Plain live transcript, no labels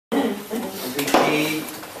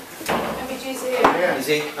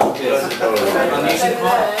Easy? Oh, good. Unusual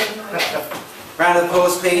part. Round of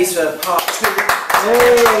applause, please, for part 2.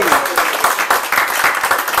 Yay.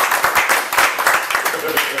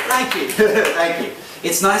 Thank you. Thank you.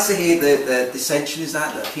 It's nice to hear the dissension is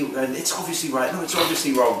that people going, it's obviously right, no, it's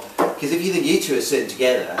obviously wrong. Because if you think you two are sitting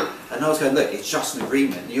together, and I was going, look, it's just an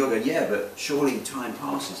agreement, and you're going, yeah, but surely time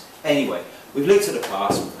passes. Anyway, we've looked at the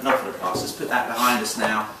past, enough of the past, let's put that behind us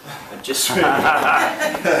now, and just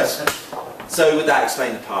so would that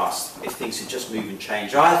explain the past, if things had just moved and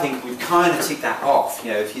changed? I think we've kind of ticked that off.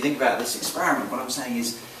 You know, if you think about this experiment, what I'm saying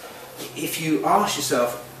is, if you ask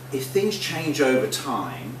yourself, if things change over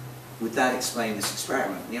time, would that explain this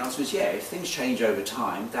experiment? And the answer is yeah, if things change over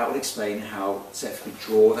time, that would explain how Seth could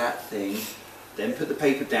draw that thing, then put the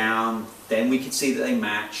paper down, then we could see that they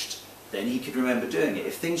matched, then he could remember doing it.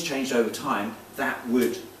 If things changed over time, that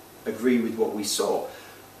would agree with what we saw.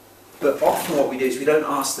 But often what we do is we don't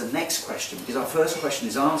ask the next question, because our first question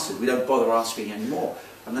is answered, we don't bother asking anymore.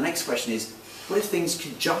 And the next question is, what if things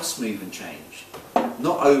could just move and change?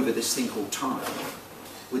 Not over this thing called time.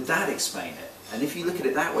 Would that explain it? And if you look at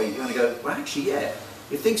it that way, you're going to go, well actually yeah,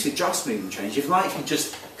 if things could just move and change, if light could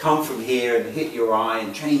just come from here and hit your eye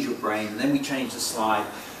and change your brain, and then we change the slide,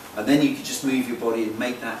 and then you could just move your body and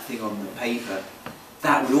make that thing on the paper,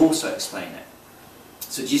 that would also explain it.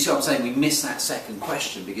 So do you see what I'm saying? We miss that second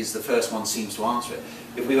question because the first one seems to answer it.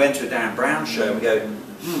 If we went to a Dan Brown show and we go,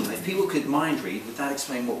 if people could mind read, would that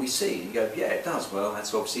explain what we see? And you go, yeah, it does. Well,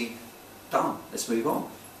 that's obviously done. Let's move on.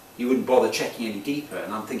 You wouldn't bother checking any deeper.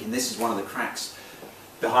 And I'm thinking this is one of the cracks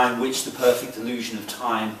behind which the perfect illusion of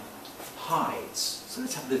time hides. So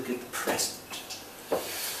let's have a look at the present.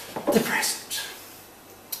 The present.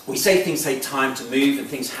 We say things take time to move and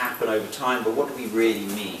things happen over time, but what do we really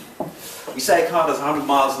mean? We say a car does 100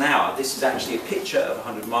 miles an hour. This is actually a picture of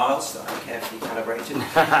 100 miles that I carefully calibrated.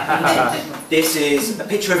 This is a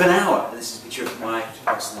picture of an hour. This is a picture of my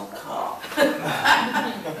personal car.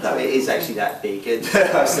 No, it is actually that big, and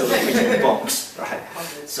I'm still looking at the box. Right.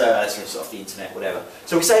 So that's just off the internet, whatever.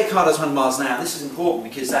 So we say a car does 100 miles an hour. This is important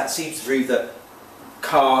because that seems to prove that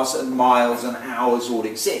cars and miles and hours all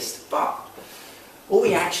exist. But what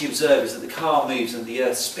we actually observe is that the car moves and the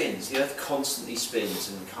Earth spins. The Earth constantly spins,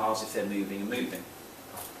 and the cars, if they're moving, are moving.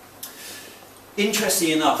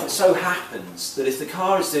 Interestingly enough, it so happens that if the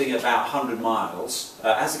car is doing about 100 miles,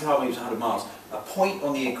 as the car moves 100 miles, a point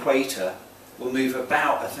on the equator will move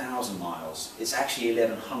about 1,000 miles. It's actually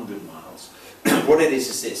 1,100 miles. What it is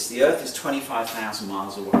this. The Earth is 25,000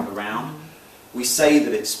 miles around. We say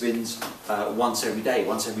that it spins once every day,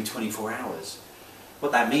 once every 24 hours.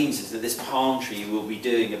 What that means is that this palm tree will be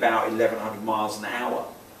doing about 1,100 miles an hour.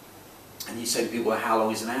 And you say to people, well, how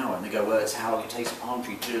long is an hour? And they go, well, it's how long it takes a palm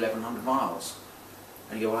tree to do 1,100 miles.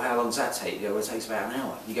 And you go, well, how long does that take? You go, well, it takes about an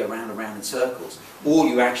hour. You go round and round in circles. All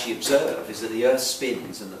you actually observe is that the Earth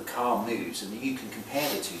spins and that the car moves, and that you can compare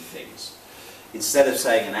the two things. Instead of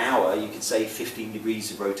saying an hour, you could say 15 degrees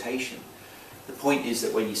of rotation. The point is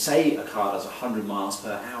that when you say a car does 100 miles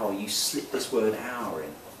per hour, you slip this word hour in.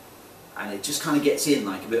 And it just kind of gets in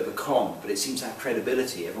like a bit of a con, but it seems to have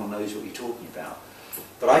credibility. Everyone knows what you're talking about.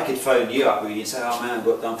 But I could phone you up really and say, oh man, I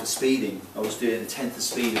got done for speeding. I was doing a tenth the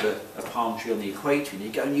speed of a palm tree on the equator. And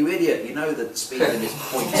you're going, you idiot, you know that the speed limit is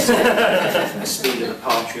 0.7 the speed of a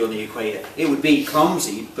palm tree on the equator. It would be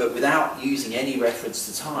clumsy, but without using any reference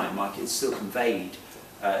to time, I could still conveyed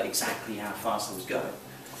exactly how fast I was going.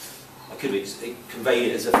 I could have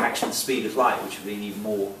conveyed it as a fraction of the speed of light, which would have been even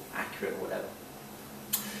more accurate or whatever.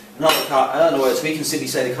 In other words, we can simply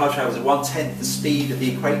say the car travels at 1/10 the speed of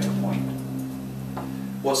the equator point.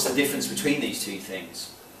 What's the difference between these two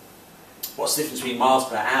things? What's the difference between miles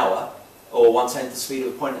per hour or 1/10 the speed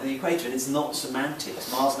of a point at the equator? And it's not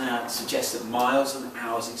semantics. Miles an hour suggests that miles and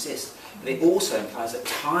hours exist. But it also implies that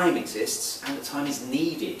time exists and that time is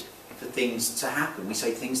needed for things to happen. We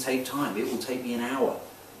say things take time. It will take me an hour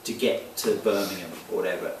to get to Birmingham or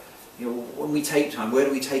whatever. You know, when we take time, where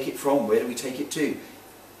do we take it from? Where do we take it to?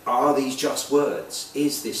 Are these just words?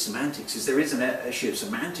 Is this semantics? Because there is an issue of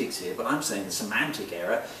semantics here, but I'm saying the semantic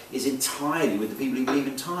error is entirely with the people who believe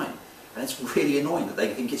in time. And it's really annoying that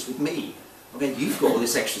they think it's with me. Okay, you've got all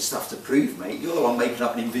this extra stuff to prove, mate. You're the one making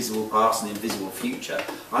up an invisible past and an invisible future.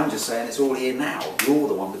 I'm just saying it's all here now. You're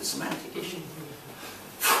the one with the semantic issue.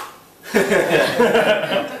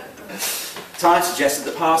 Time suggests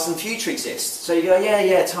that the past and future exist. So you go,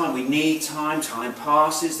 yeah, time. We need time. Time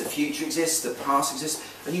passes. The future exists. The past exists.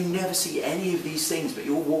 And you never see any of these things, but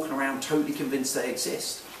you're walking around totally convinced they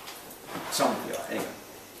exist. Some of you are, anyway.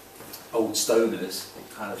 old stoners,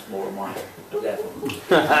 kind of more on my level.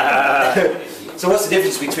 So what's the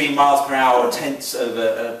difference between miles per hour or tenths of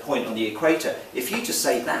a point on the equator? If you just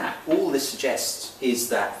say that, all this suggests is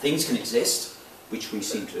that things can exist, which we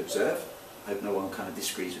seem to observe. I hope no one kind of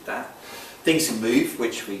disagrees with that. Things can move,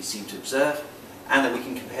 which we seem to observe, and that we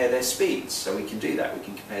can compare their speeds. So we can do that. We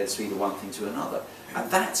can compare the speed of one thing to another. And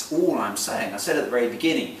that's all I'm saying. I said at the very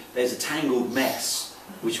beginning, there's a tangled mess,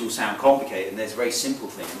 which will sound complicated, and there's a very simple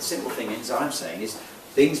thing. And the simple thing is, I'm saying, is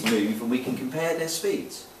things move and we can compare their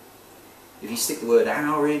speeds. If you stick the word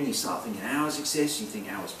hour in, you start thinking hours exist, you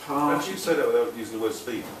think hours pass. How do you say that without using the word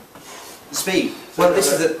speed? Speed. Well,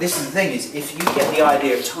 this is the thing, is if you get the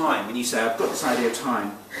idea of time, and you say, I've got this idea of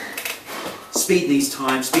time, speed needs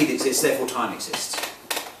time, speed exists, therefore time exists.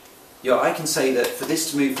 Yeah, I can say that for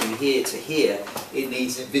this to move from here to here, it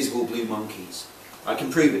needs invisible blue monkeys. I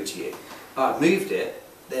can prove it to you. I've moved it,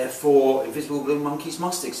 therefore invisible blue monkeys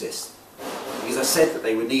must exist. Because I said that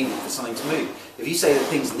they were needed for something to move. If you say that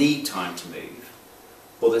things need time to move,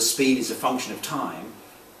 or that speed is a function of time,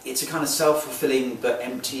 it's a kind of self-fulfilling but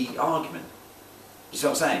empty argument. You see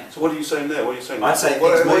what I'm saying? So what are you saying there? What are you saying? I'm saying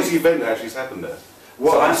what is the event that actually has happened there?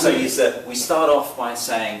 What I'm saying is that we start off by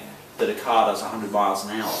saying that a car does 100 miles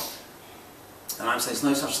an hour. And I'm saying there's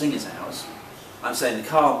no such thing as hours. I'm saying the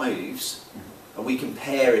car moves, and we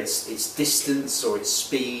compare its distance or its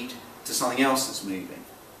speed to something else that's moving.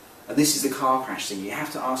 And this is the car crash thing. You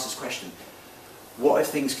have to ask this question. What if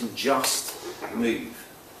things can just move?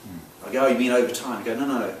 I go, oh, you mean over time? I go,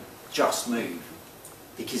 no, just move.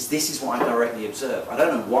 Because this is what I directly observe. I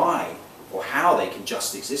don't know why or how they can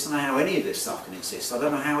just exist. I don't know how any of this stuff can exist. I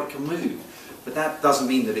don't know how it can move. But that doesn't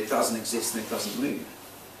mean that it doesn't exist and it doesn't move.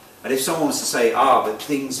 And if someone was to say, but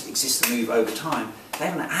things exist and move over time, they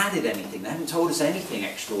haven't added anything. They haven't told us anything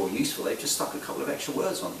extra or useful. They've just stuck a couple of extra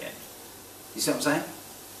words on the end. You see what I'm saying?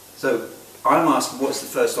 So I'm asking, what's the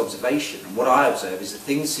first observation? And what I observe is that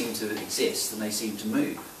things seem to exist and they seem to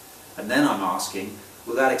move. And then I'm asking,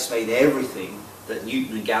 will that explain everything that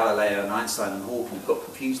Newton and Galileo and Einstein and Hawking got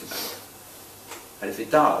confused about? And if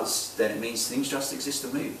it does, then it means things just exist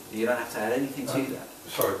and move. You don't have to add anything to that.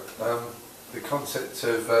 Sorry, the concept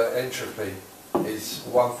of entropy is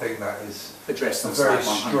one thing that is addressed on very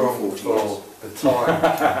slide strong for the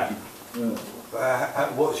time.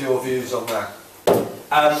 What's your views on that?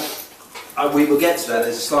 We will get to that.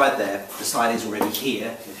 There's a slide there. The slide is already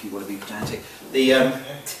here, if you want to be pedantic.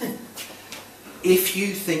 If you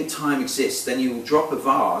think time exists, then you will drop a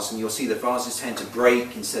vase and you'll see the vases tend to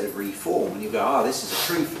break instead of reform, and you'll go, this is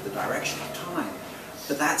a proof of the direction of time.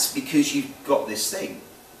 But that's because you've got this thing,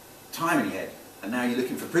 time in your head, and now you're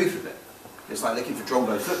looking for proof of it. It's like looking for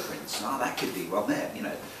Drombo footprints. That could be, well, there, you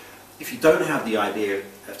know. If you don't have the idea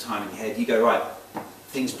of time in your head, you go, right,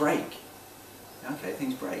 things break. Okay,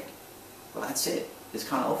 things break. Well, that's it. It's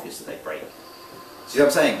kind of obvious that they break. See what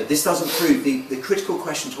I'm saying? But this doesn't prove, the critical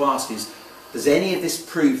question to ask is, does any of this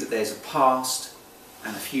prove that there's a past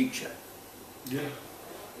and a future? Yeah.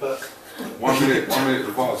 But one minute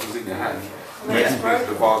the vase was in your hand, the next minute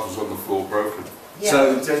the vase was on the floor broken. Yeah.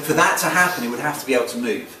 So for that to happen, it would have to be able to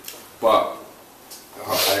move. But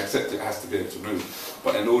I accept it has to be able to move.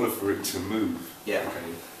 But in order for it to move, okay,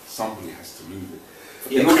 somebody has to move it.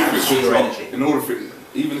 In order for it to energy. In order for it,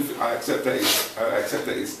 even if I accept that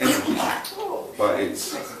it's energy, but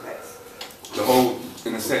it's the whole,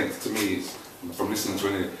 in a sense, to me, is from listening to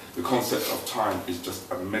it, the concept of time is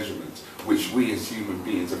just a measurement which we as human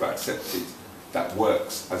beings have accepted that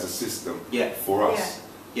works as a system for us.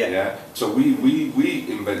 Yeah. So we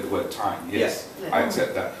invent the word time. Yes, I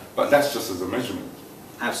accept that, but that's just as a measurement.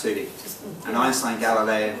 Absolutely. And Einstein,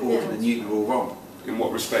 Galileo, Hawking, and Newton are all wrong. In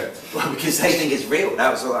what respect? Well, because they think it's real.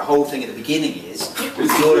 That was what the whole thing at the beginning is.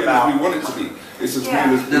 It's all about. We want it to be. It's as real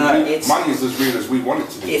as money is as real as we want it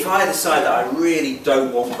to be. If I decide that I really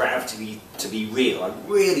don't want gravity to be real, I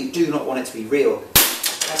really do not want it to be real,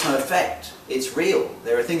 that's no effect. It's real.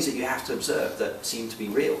 There are things that you have to observe that seem to be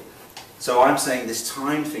real. So I'm saying this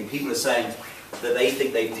time thing, people are saying that they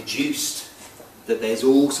think they've deduced that there's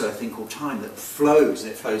also a thing called time that flows,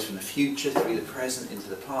 and it flows from the future through the present into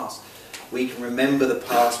the past. We can remember the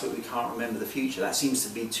past, but we can't remember the future. That seems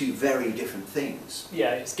to be two very different things.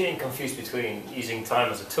 Yeah, it's getting confused between using time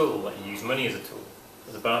as a tool, like you use money as a tool,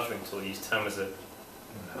 as a bartering tool, you use time as a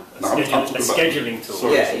scheduling tool.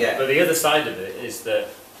 But the other side of it is that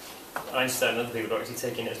Einstein and other people are actually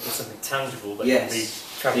taking it as something tangible that can be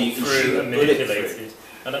travelled through and manipulated,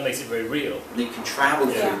 and that makes it very real. That you can travel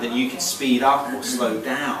through, that you can speed up or slow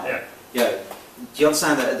down. Do you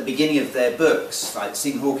understand that at the beginning of their books, like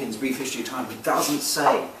Stephen Hawking's Brief History of Time, he doesn't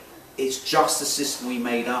say it's just a system we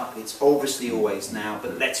made up. It's obviously always now,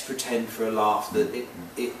 but let's pretend for a laugh that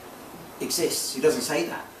it exists. He doesn't say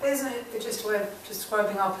that. Isn't it just a way of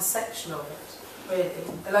describing our perception of it,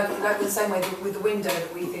 really? Like the same way with the window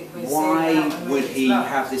that we think we're seeing. Why would he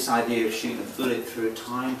have this idea of shooting a bullet through a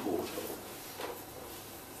time portal?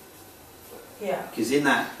 Yeah. Because in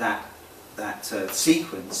that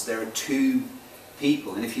sequence, there are two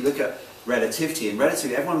people, and if you look at relativity,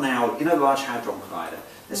 everyone now, you know, the Large Hadron Collider,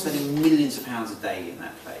 they're spending millions of pounds a day in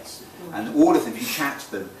that place, and all of them, if you chat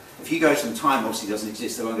to them, if you go to them, time obviously doesn't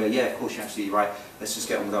exist, they won't go, yeah, of course you're absolutely right, let's just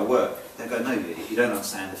get on with our work. They'll go, no, you don't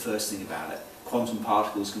understand the first thing about it. Quantum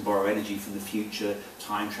particles can borrow energy from the future,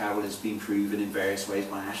 time travel has been proven in various ways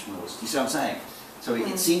by astronauts. Do you see what I'm saying? So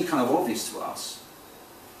it seemed kind of obvious to us,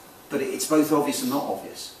 but it's both obvious and not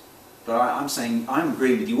obvious. But I'm saying, I'm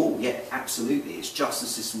agreeing with you all, yeah, absolutely, it's just a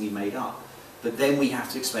system we made up. But then we have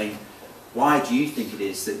to explain, why do you think it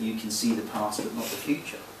is that you can see the past but not the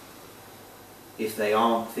future? If they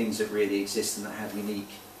aren't things that really exist and that have unique...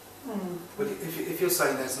 But if you're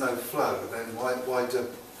saying there's no flow, then why do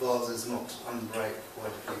vases not unbreak? Why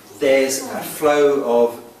do people... There's a flow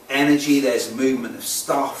of energy, there's a movement of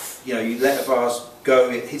stuff, you know, you let a vase go,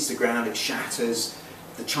 it hits the ground, it shatters.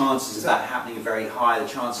 The chances of that happening are very high, the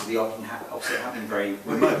chances of the opposite happening very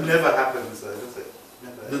remote. It never happens though, does it?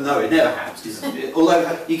 Never. No, it never happens.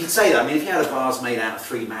 Although, you could say that, I mean, if you had a vase made out of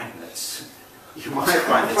 3 magnets, you might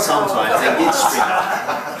find that sometimes they did string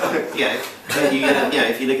up.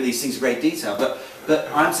 If you look at these things in great detail. But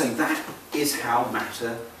I'm saying that is how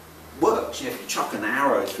matter works. You know, if you chuck an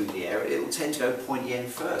arrow through the air, it will tend to go pointy end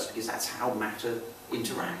first, because that's how matter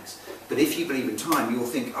interacts. But if you believe in time, you'll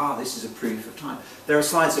think, this is a proof of time. There are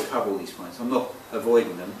slides that cover all these points. I'm not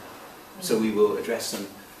avoiding them, so we will address them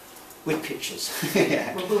with pictures.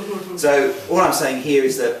 Yeah. So all I'm saying here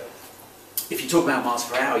is that if you talk about miles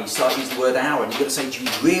per hour, you start using the word hour, and you've got to say, do you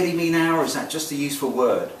really mean hour, or is that just a useful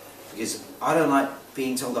word? Because I don't like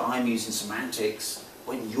being told that I'm using semantics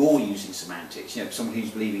when you're using semantics, you know, someone who's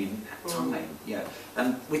believing in time, you know.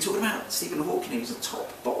 And we're talking about Stephen Hawking, who's a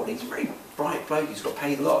top bod, he's a very bright bloke, he's got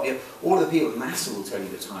paid a lot, you know. All of the people at NASA will tell you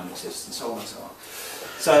that time exists, and so on and so on.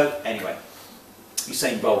 So, anyway,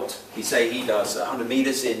 Usain Bolt, he does 100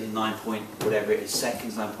 metres in 9 point whatever it is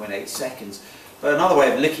seconds, 9.8 seconds. But another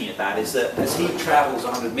way of looking at that is that as he travels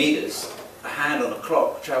 100 metres, a hand on a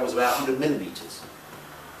clock travels about 100 millimetres.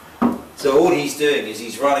 So all he's doing is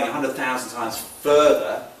he's running 100,000 times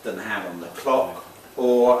further than the hand on the clock,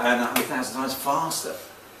 and 100,000 times faster.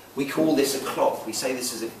 We call this a clock. We say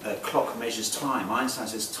this is a clock measures time. Einstein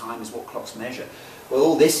says time is what clocks measure. Well,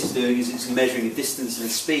 all this is doing is it's measuring the distance and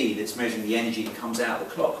the speed. It's measuring the energy that comes out of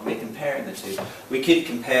the clock, and we're comparing the two. We could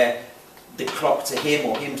compare the clock to him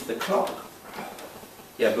or him to the clock.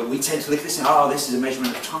 Yeah, but we tend to look at this and this is a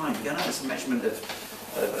measurement of time. You know, it's a measurement of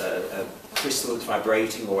a crystal that's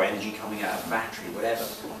vibrating or energy coming out of a battery, whatever.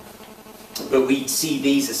 But we see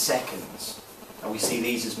these as seconds, and we see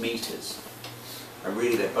these as meters. And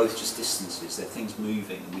really they're both just distances, they're things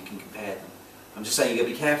moving, and we can compare them. I'm just saying you've got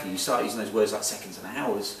to be careful. You start using those words like seconds and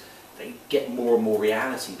hours, they get more and more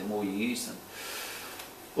reality the more you use them.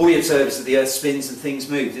 All we observe is that the Earth spins and things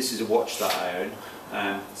move. This is a watch that I own.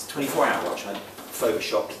 It's a 24-hour watch. I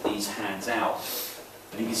photoshopped these hands out.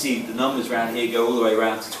 And you can see the numbers around here go all the way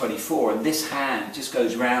around to 24, and this hand just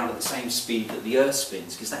goes round at the same speed that the Earth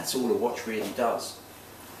spins, because that's all a watch really does.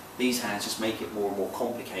 These hands just make it more and more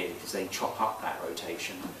complicated because they chop up that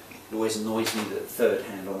rotation. It always annoys me that the third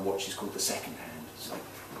hand on a watch is called the second hand. It's like,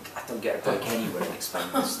 I don't get a break anywhere and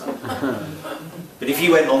explain this stuff. But if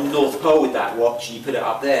you went on the North Pole with that watch and you put it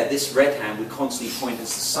up there, this red hand would constantly point at the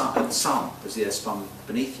sun as the Earth spun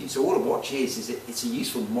beneath you. So all a watch is it's a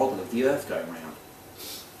useful model of the Earth going round.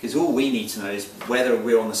 Because all we need to know is whether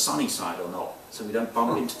we're on the sunny side or not, so we don't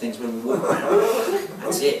bump into things when we walk around.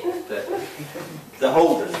 That's it. But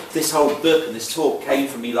this whole book and this talk came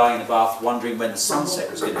from me lying in the bath wondering when the sunset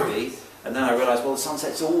was going to be, and then I realised, well, the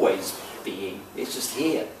sunset's always being, it's just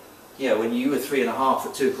here. Yeah, when you were 3.5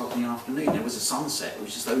 at 2 o'clock in the afternoon, there was a sunset, it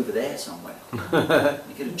was just over there somewhere.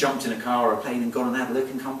 You could have jumped in a car or a plane and gone and had a look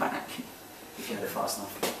and come back, if you had it fast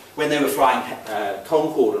enough. When they were flying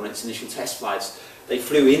Concorde on its initial test flights, they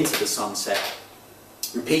flew into the sunset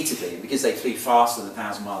repeatedly, and because they flew faster than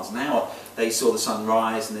 1,000 miles an hour, they saw the sun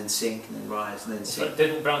rise and then sink and then rise and then sink. But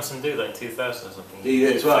didn't Branson do that in 2000 or something? He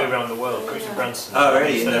did as well. Flew around the world, Richard Branson. Oh,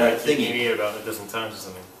 really? He celebrated New Year about a dozen times or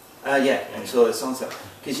something. Yeah, and saw the sunset.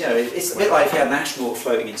 Because, you know, it's a bit like if you had an astronaut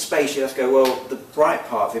floating in space, you have to go, well, the bright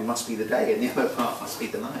part of him must be the day and the other part must be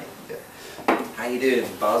the night. How you doing,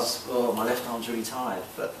 Buzz? Oh, my left arm's really tired,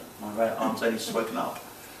 but my right arm's only just woken up.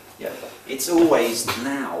 Yeah, it's always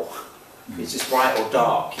now. It's just bright or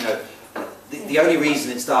dark. You know, the only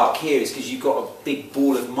reason it's dark here is because you've got a big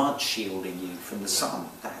ball of mud shielding you from the sun.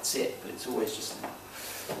 That's it. But it's always just now.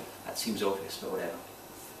 That seems obvious, but whatever.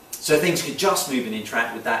 So things could just move and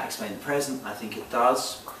interact. With that explain the present? I think it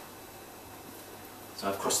does. So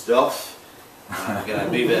I've crossed it off. I'm going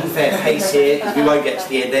to move at a fair pace here, because we won't get to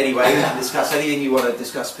the end anyway. We can discuss anything you want to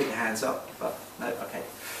discuss, put your hands up. But no, okay.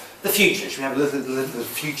 The future. Should we have a look at the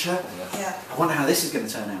future? Yeah. I wonder how this is going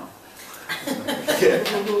to turn out.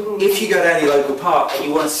 If you go down your local park and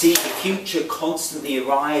you want to see the future constantly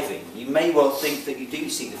arriving, you may well think that you do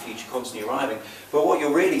see the future constantly arriving, but what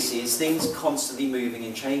you'll really see is things constantly moving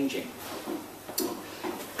and changing.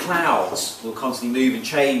 Clouds will constantly move and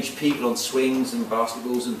change, people on swings and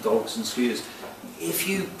basketballs and dogs and scooters. If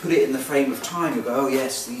you put it in the frame of time, you'll go, oh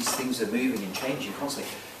yes, these things are moving and changing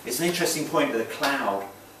constantly. It's an interesting point with a cloud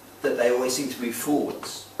that they always seem to move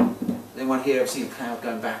forwards. Anyone here ever seen a cloud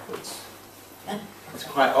going backwards? It's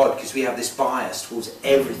quite odd because we have this bias towards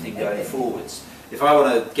everything going forwards. If I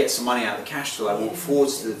want to get some money out of the cash till, I walk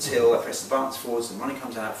forwards to the till, I press the buttons forwards, the money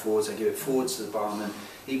comes out forwards, I give it forwards to the barman,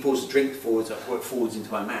 he pours the drink forwards, I pour it forwards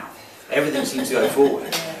into my mouth. Everything seems to go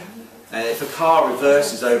forward. If a car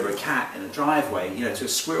reverses over a cat in a driveway, you know, to a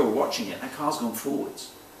squirrel watching it, that car's gone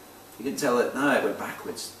forwards. You can tell that, no, it went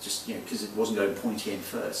backwards, just, you know, because it wasn't going pointy end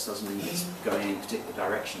first, doesn't mean it's going in any particular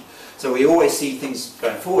direction. So we always see things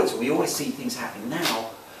going forwards, and we always see things happening now,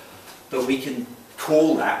 but we can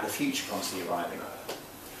call that the future constantly arriving.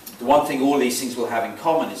 The one thing all these things will have in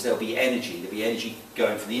common is there'll be energy. There'll be energy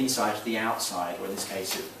going from the inside to the outside, or in this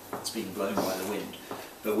case it's being blown by the wind.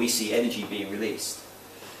 But we see energy being released.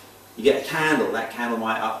 You get a candle, that candle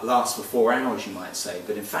might last for 4 hours, you might say,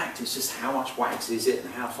 but in fact it's just how much wax is it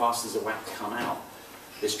and how fast does the wax come out.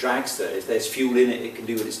 This dragster, if there's fuel in it, it can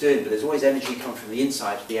do what it's doing, but there's always energy coming from the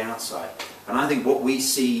inside to the outside. And I think what we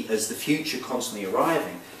see as the future constantly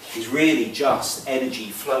arriving is really just energy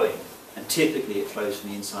flowing, and typically it flows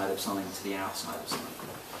from the inside of something to the outside of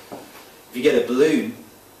something. If you get a balloon,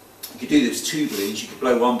 you could do this 2 balloons, you could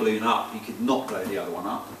blow one balloon up, you could not blow the other one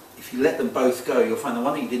up. If you let them both go, you'll find the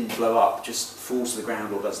one that you didn't blow up just falls to the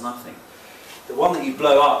ground or does nothing. The one that you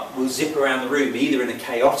blow up will zip around the room either in a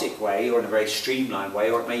chaotic way or in a very streamlined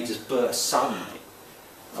way, or it may just burst suddenly.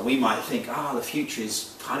 And we might think, the future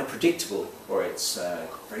is kind of predictable, or it's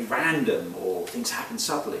very random, or things happen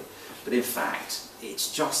suddenly. But in fact,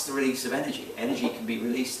 it's just the release of energy. Energy can be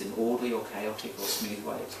released in orderly or chaotic or smooth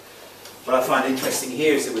ways. What I find interesting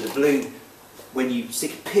here is that with a balloon, when you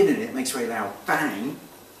stick a pin in it, it makes a very loud bang.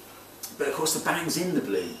 But of course the bang's in the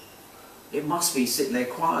balloon. It must be sitting there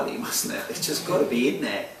quietly, mustn't it? It's just got to be in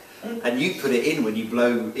there. And you put it in when you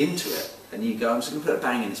blow into it. And you go, I'm just going to put a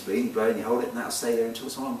bang in this balloon, you blow it and you hold it, and that'll stay there until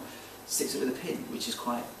someone sticks it with a pin, which is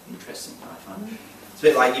quite interesting, I find. It's a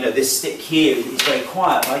bit like, you know, this stick here is very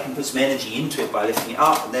quiet, but I can put some energy into it by lifting it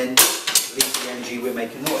up, and then release the energy, we're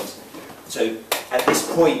making noise. So at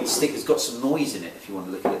this point, the stick has got some noise in it, if you want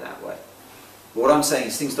to look at it that way. But what I'm saying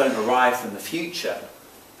is things don't arrive from the future.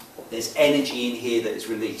 There's energy in here that is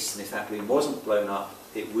released, and if that balloon wasn't blown up,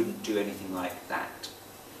 it wouldn't do anything like that.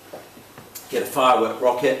 Get a firework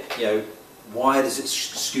rocket, you know, why does it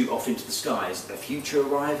scoot off into the sky? Is it the future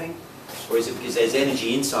arriving? Or is it because there's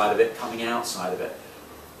energy inside of it coming outside of it?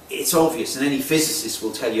 It's obvious, and any physicist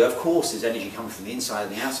will tell you, of course there's energy coming from the inside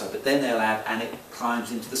and the outside, but then they'll add, and it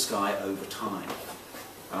climbs into the sky over time.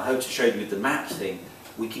 And I hope to show you with the map thing,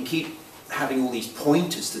 we can keep having all these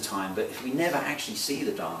pointers to time, but if we never actually see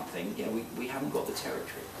the darn thing, you know, we haven't got the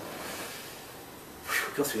territory.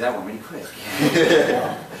 We got through that one really quick.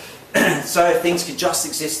 So if things could just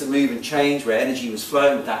exist and move and change, where energy was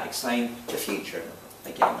flowing, would that explain the future?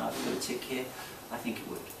 Again, I've got a tick here. I think it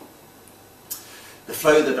would. The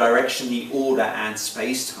flow, the direction, the order, and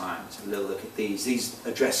space-time. So a little look at these. These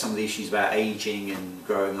address some of the issues about aging and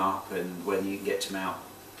growing up and whether you can get to Mount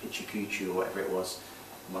Pickover or whatever it was,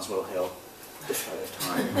 Muswell Hill. The flow of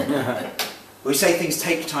time. We say things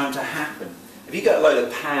take time to happen. If you got a load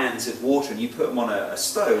of pans of water and you put them on a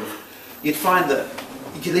stove, you'd find that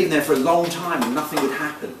you could leave them there for a long time and nothing would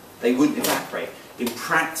happen. They wouldn't evaporate. In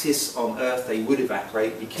practice on Earth they would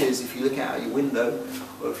evaporate, because if you look out your window,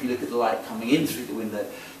 or if you look at the light coming in through the window,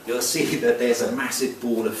 you'll see that there's a massive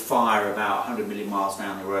ball of fire about 100 million miles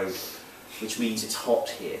down the road, which means it's hot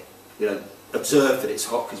here. You don't observe that it's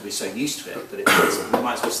hot because we're so used to it, but it is. We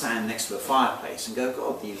might as well stand next to a fireplace and go,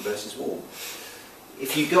 God, the universe is warm.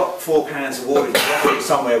 If you got 4 pans of water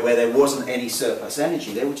somewhere where there wasn't any surplus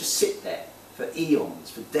energy, they would just sit there for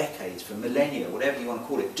eons, for decades, for millennia, whatever you want to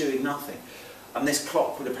call it, doing nothing. And this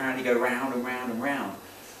clock would apparently go round and round and round.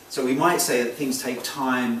 So we might say that things take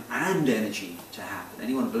time and energy to happen.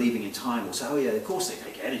 Anyone believing in time will say, oh yeah, of course they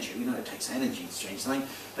take energy. We know it takes energy to change something,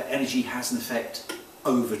 but energy has an effect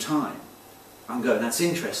over time. I'm going, that's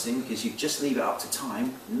interesting, because you just leave it up to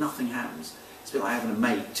time, nothing happens. It's a bit like having a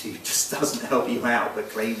mate who just doesn't help you out, but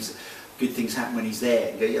claims good things happen when he's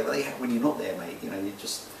there. You go, yeah, well, they happen when you're not there, mate. You know, you're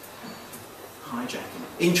just hijacking.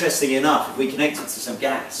 Interestingly enough, if we connect it to some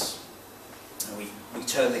gas, and we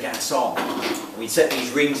turn the gas on, and we set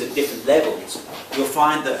these rings at different levels, you'll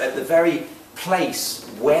find that at the very place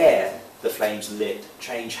where the flames are lit,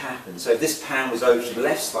 change happens. So if this pan was over to the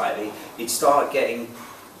left slightly, you'd start getting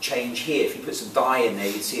change here. If you put some dye in there,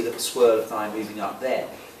 you'd see a little swirl of dye moving up there.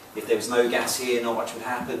 If there was no gas here, not much would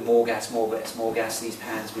happen. More gas, more gas, more gas, these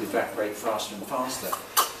pans would evaporate faster and faster.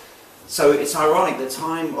 So it's ironic that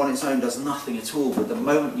time on its own does nothing at all, but the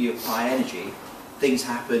moment you apply energy, things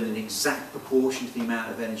happen in exact proportion to the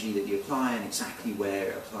amount of energy that you apply and exactly where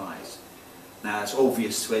it applies. Now that's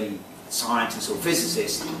obvious to any scientist or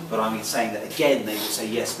physicist, but I'm saying that again they would say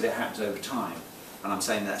yes, but it happens over time. And I'm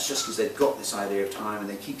saying that's just because they've got this idea of time and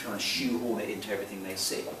they keep trying to shoehorn it into everything they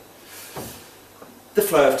see. The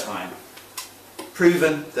flow of time.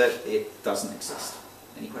 Proven that it doesn't exist.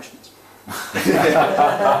 Any questions?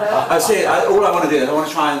 I see. All I want to do is I want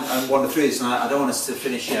to try and wander through this, and I don't want us to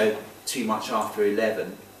finish too much after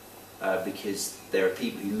 11, because there are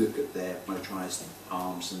people who look at their motorised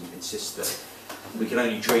arms and insist that we can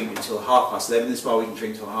only drink until 11:30. This bar we can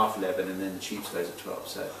drink until 11:30, and then the tube close at 12.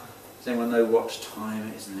 So, does anyone know what time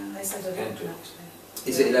it is now? They said 11 actually.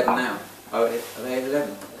 Is it 11 now? Oh, are they at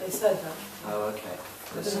 11? They said that. Oh, okay.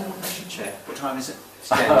 I should check. What time is it? It's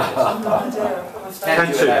 10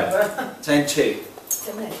 to 10 to.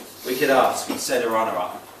 10 minutes. We could ask. We could set a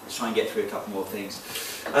runner-up. Let's try and get through a couple more things.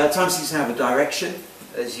 Time seems to have a direction,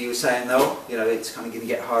 as you were saying, though. You know, it's kind of going to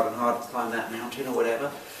get harder and harder to climb that mountain or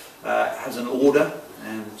whatever. It has an order,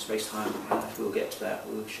 and space-time. We'll get to that.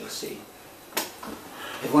 We shall see.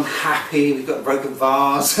 Everyone happy? We've got a broken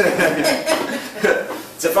vase.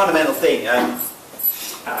 It's a fundamental thing.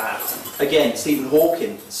 Again, Stephen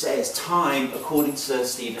Hawking says time, according to Sir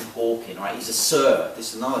Stephen Hawking, right? He's a sir.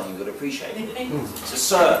 This is another thing you've got to appreciate. It's a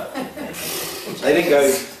sir. They didn't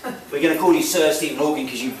go, we're going to call you Sir Stephen Hawking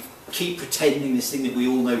because you keep pretending this thing that we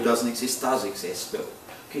all know doesn't exist does exist, but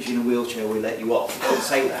because you're in a wheelchair, we'll let you off. Don't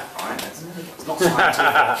say that, right? It's not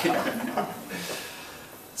scientific.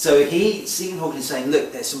 So Stephen Hawking is saying,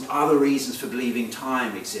 look, there's some other reasons for believing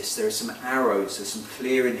time exists. There are some arrows, there's some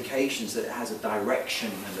clear indications that it has a direction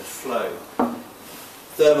and a flow.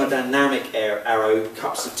 Thermodynamic arrow,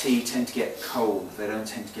 cups of tea tend to get cold, they don't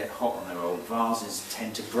tend to get hot on their own. Vases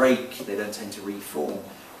tend to break, they don't tend to reform.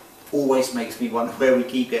 Always makes me wonder where we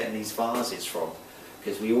keep getting these vases from,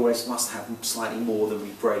 because we always must have slightly more than we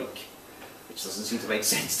break, which doesn't seem to make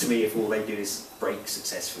sense to me if all they do is break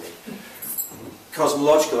successfully.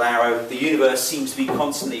 Cosmological arrow, the universe seems to be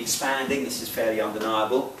constantly expanding. This is fairly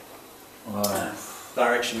undeniable. Wow.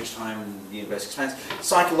 Direction which time the universe expands.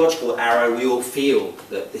 Psychological arrow, we all feel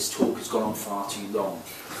that this talk has gone on far too long.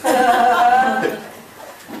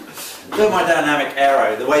 Thermodynamic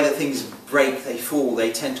arrow, the way that things break, they fall,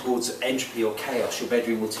 they tend towards entropy or chaos. Your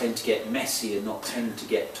bedroom will tend to get messy and not tend to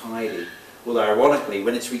get tidy. Although ironically,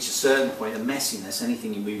 when it's reached a certain point of messiness,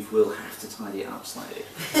 anything you move will have to tidy it up slightly.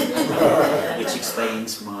 Which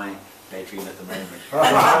explains my bedroom at the moment.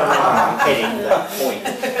 I'm heading to that point.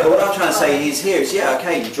 But what I'm trying to say is here is, yeah,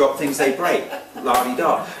 okay, you drop things, they break.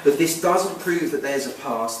 La-di-da. But this doesn't prove that there's a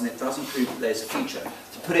past, and it doesn't prove that there's a future.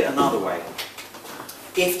 To put it another way,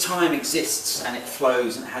 if time exists and it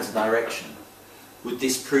flows and it has a direction, would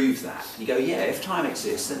this prove that? You go, yeah, if time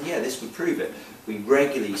exists, then yeah, this would prove it. We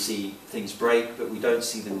regularly see things break, but we don't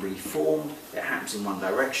see them reformed. It happens in one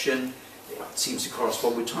direction. It seems to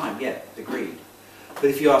correspond with time. Yeah, agreed. But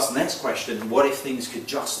if you ask the next question, what if things could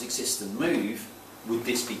just exist and move? Would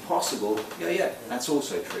this be possible? Yeah, that's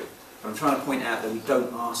also true. But I'm trying to point out that we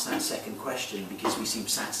don't ask that second question because we seem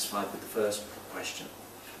satisfied with the first question.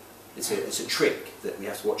 It's a trick that we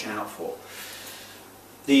have to watch out for.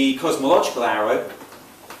 The cosmological arrow,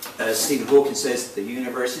 as Stephen Hawking says, the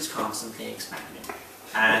universe is constantly expanding.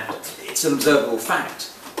 And it's an observable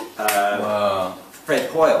fact. Wow. Fred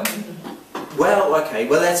Hoyle. Well, okay,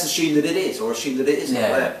 well let's assume that it is, or assume that it isn't.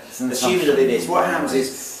 Yeah, assuming that it is. What happens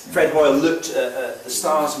is, Fred Hoyle looked at the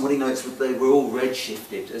stars and what he noticed, they were all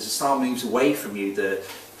red-shifted. As a star moves away from you, the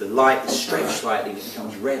light is stretched slightly and it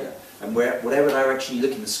becomes redder. And whatever direction you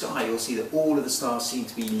look in the sky, you'll see that all of the stars seem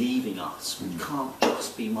to be leaving us. It can't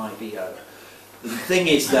just be my BO. The thing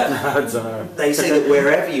is that they say that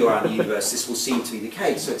wherever you are in the universe, this will seem to be the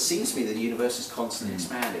case. So it seems to be that the universe is constantly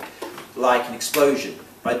expanding, like an explosion.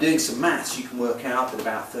 By doing some maths, you can work out that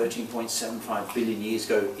about 13.75 billion years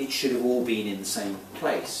ago, it should have all been in the same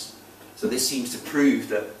place. So this seems to prove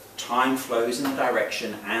that time flows in a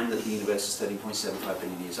direction and that the universe is 13.75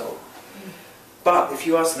 billion years old. But if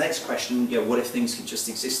you ask the next question, what if things could just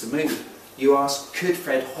exist and move? You ask, could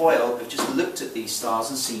Fred Hoyle have just looked at these stars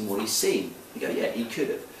and seen what he's seen? You go, yeah, he could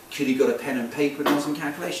have. Could he got a pen and paper and done some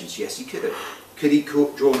calculations? Yes, he could have. Could he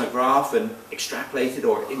drawn a graph and extrapolated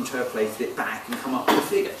or interpolated it back and come up with a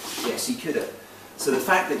figure? Yes, he could have. So the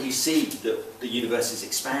fact that you see that the universe is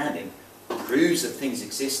expanding proves that things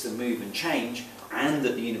exist and move and change, and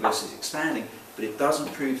that the universe is expanding, but it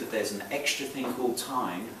doesn't prove that there's an extra thing called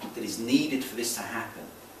time that is needed for this to happen,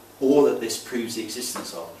 or that this proves the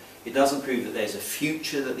existence of. It doesn't prove that there's a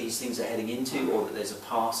future that these things are heading into, or that there's a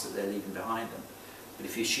past that they're leaving behind them. But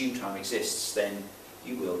if you assume time exists, then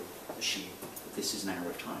you will assume that this is an arrow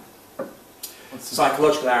of time.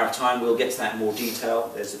 Psychological arrow of time, we'll get to that in more detail.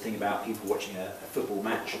 There's a thing about people watching a football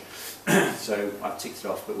match. So I've ticked it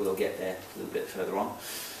off, but we'll get there a little bit further on.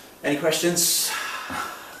 Any questions?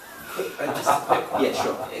 Just a quick one. Yeah,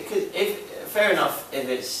 sure. Fair enough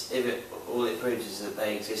if all it proves is that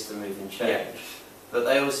they exist and move and change. Yeah. But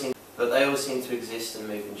they all seem to exist and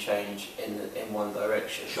move and change in one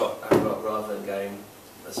direction. Sure. Rather than going.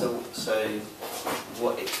 So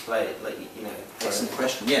what explain? Excellent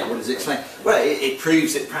question. Yeah, what does it explain? Well, it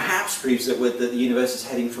proves, it perhaps proves that the universe is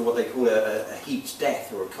heading for what they call a heat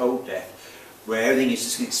death or a cold death, where everything is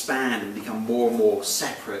just going to expand and become more and more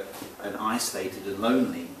separate and isolated and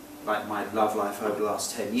lonely, like my love life over the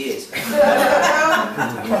last 10 years.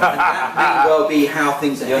 That may well be how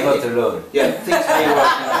things are headed. You're not alone. Yeah, things may well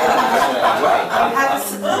head in a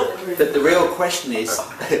certain way. But the real question is,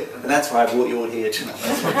 and that's why I brought you all here tonight.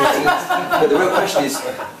 But the real question is,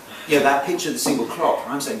 that picture of the single clock,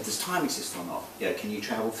 I'm saying, does time exist or not? Can you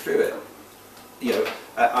travel through it?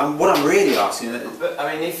 What I'm really asking. But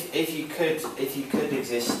I mean, if you could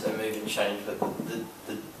exist and move and change, but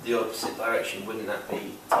the opposite direction, wouldn't that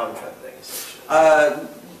be time travelling essentially?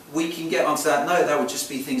 We can get onto that. No, that would just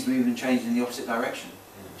be things moving and changing in the opposite direction.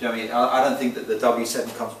 Do you know what I mean? I don't think that the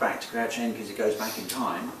W7 comes back to Crouch End because it goes back in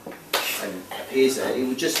time and appears there. It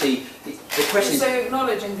would just be the question. So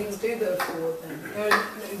acknowledging things do go forward, then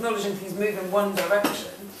acknowledging things move in one direction.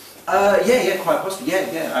 Yeah, quite possibly.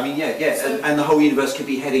 Yeah. I mean, yeah. So, and the whole universe could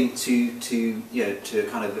be heading to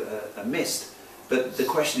kind of a mist. But the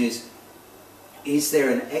question is there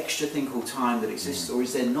an extra thing called time that exists, or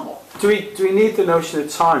is there not? Do we need the notion of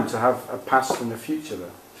time to have a past and a future,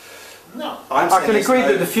 though? No. I can agree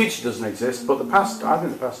that the future doesn't exist, but the past, I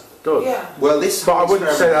think the past does. yeah. Well, But I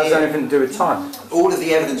wouldn't say that has anything to do with time. All of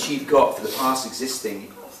the evidence you've got for the past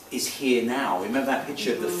existing is here now. Remember that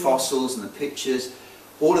picture of the fossils and the pictures?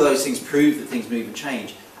 All of those things prove that things move and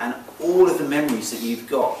change, and all of the memories that you've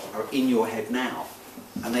got are in your head now,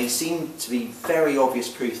 and they seem to be very obvious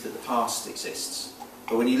proof that the past exists.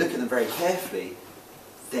 But when you look at them very carefully,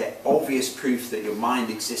 they're obvious proof that your mind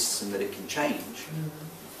exists and that it can change.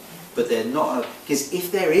 But they're not, because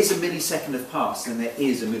if there is a millisecond of past, then there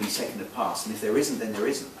is a millisecond of past, and if there isn't, then there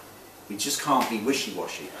isn't. We just can't be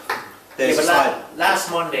wishy-washy. Yeah, but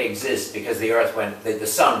last Monday exists because the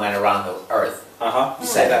sun went around the Earth.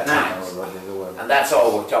 Seven times. And that's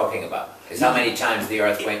all we're talking about, is how many times the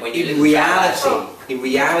Earth went. When you in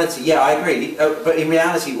reality, yeah, I agree. But in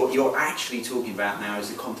reality, what you're actually talking about now is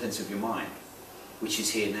the contents of your mind, which is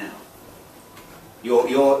here now.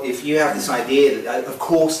 If you have this idea that, of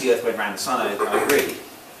course, the Earth went around the sun, I agree.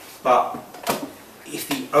 But if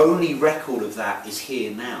the only record of that is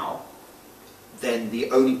here now, then the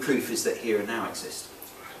only proof is that here and now exist.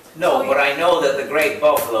 No, but I know that the great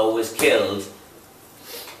buffalo was killed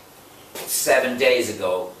 7 days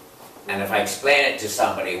ago, and if I explain it to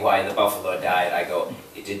somebody why the buffalo died, I go,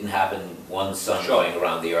 it didn't happen one sun going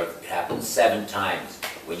around the Earth, it happened 7 times.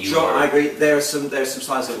 When you I agree. There are some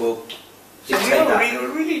slides that will dictate that.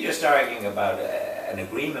 We're really just arguing about an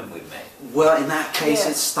agreement we've made. Well, in that case,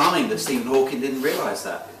 it's stunning that Stephen Hawking didn't realise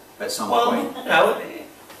that at some point. No.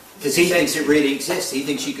 Because he thinks it really exists. He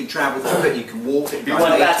thinks you can travel through it, you can walk it.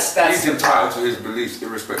 Well, that's he's entitled to his beliefs,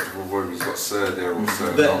 irrespective of whether he's got Sir there or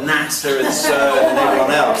Sir. But NASA and Sir and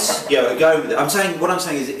everyone else, are going with it. What I'm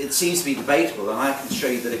saying is, it seems to be debatable, and I can show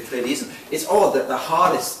you that it clearly isn't. It's odd that the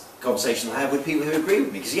hardest conversations I have with people who agree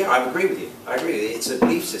with me, because I agree with you. I agree with you. It's a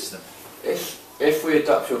belief system. If we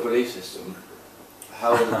adopt your belief system,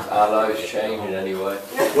 how will our lives change in any way?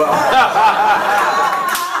 Well,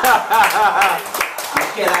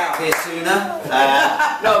 get out here sooner.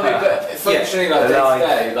 No, I mean, but functioning like day to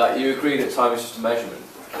day, like you agree that time is just a measurement.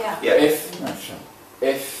 Yeah. Yeah.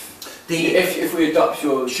 If we adopt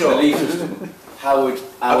your belief system, how would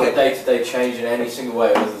our day-to-day change in any single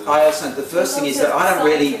way? Other than I understand. The first thing is that I don't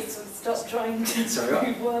really... Stop trying to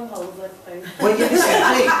do wormholes, I suppose. Well, yeah, this is the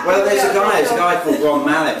thing. Well, there's a guy called Ron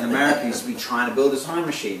Mallett in America who's been trying to build a time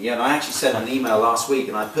machine. Yeah, and I actually sent an email last week,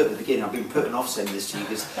 and I put at the beginning, I've been putting off sending this to you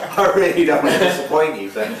because I really don't want to disappoint you,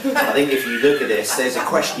 but I think if you look at this, there's a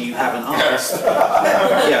question you haven't asked.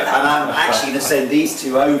 Yeah, and I'm actually going to send these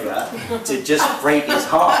two over to just break his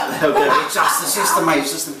heart. It's just the system, mate.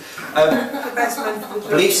 It's just the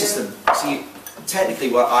belief system. See, technically,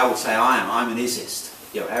 what I would say I'm an isist.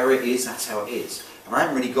 You know, error is, that's how it is. And I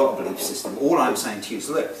haven't really got a belief system. All I'm saying to you is,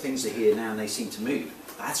 look, things are here now and they seem to move.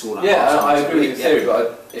 That's all I'm saying. Yeah, I agree with your theory,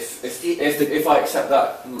 but if I accept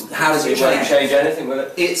that, how does it won't change anything, will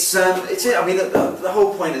it? It's it. I mean, the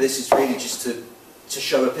whole point of this is really just to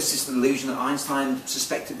show a persistent illusion that Einstein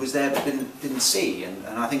suspected was there but didn't see. And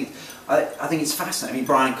I think it's fascinating. I mean,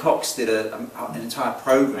 Brian Cox did an entire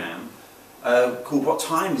program called "What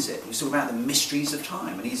Time Is It?" He was talking about the mysteries of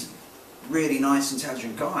time, and he's really nice,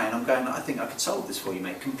 intelligent guy, and I'm going, I think I could solve this for you,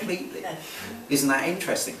 mate, completely. Isn't that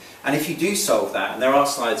interesting? And if you do solve that, and there are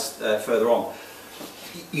slides further on,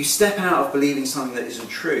 you step out of believing something that isn't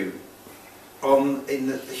true. In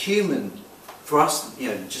the human, for us, you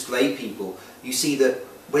know, just lay people, you see that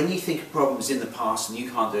when you think a problem is in the past and you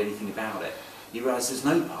can't do anything about it, you realise there's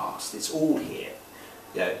no past, it's all here.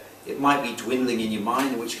 You know, it might be dwindling in your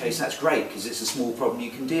mind, in which case that's great, because it's a small problem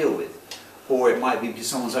you can deal with. Or it might be because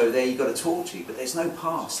someone's over there you've got to talk to, but there's no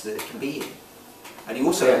past that it can be in. And you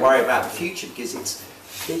also don't worry about the future because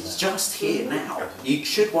it's just here now. You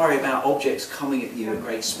should worry about objects coming at you at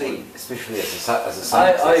great speed. Especially as a scientist.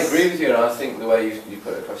 I agree with you, and I think the way you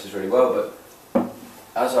put it across is really well, but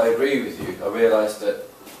as I agree with you, I realise that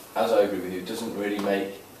as I agree with you, it doesn't really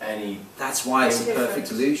make any... That's why it's a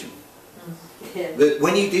perfect illusion. Yeah. But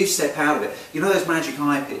when you do step out of it, you know those magic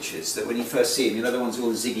eye pictures that when you first see them, you know the ones with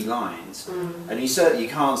all the ziggy lines, and you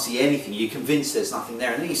can't see anything, you're convinced there's nothing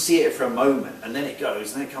there, and then you see it for a moment, and then it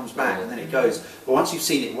goes, and then it comes back, and then it goes. But once you've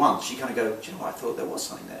seen it once, you kind of go, do you know what, I thought there was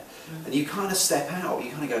something there. And you kind of step out,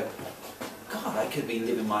 you kind of go, God, I could be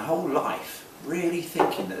living my whole life really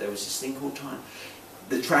thinking that there was this thing called time.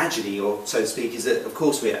 The tragedy, or so to speak, is that of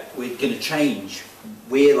course we're going to change.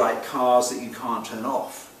 We're like cars that you can't turn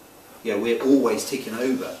off. You know, we're always ticking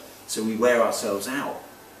over, so we wear ourselves out.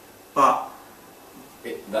 But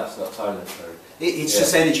that's not timeless, though. It's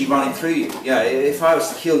just energy running through you. Yeah, if I was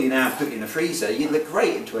to kill you now and put you in a freezer, you'd look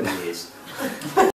great in 20 years.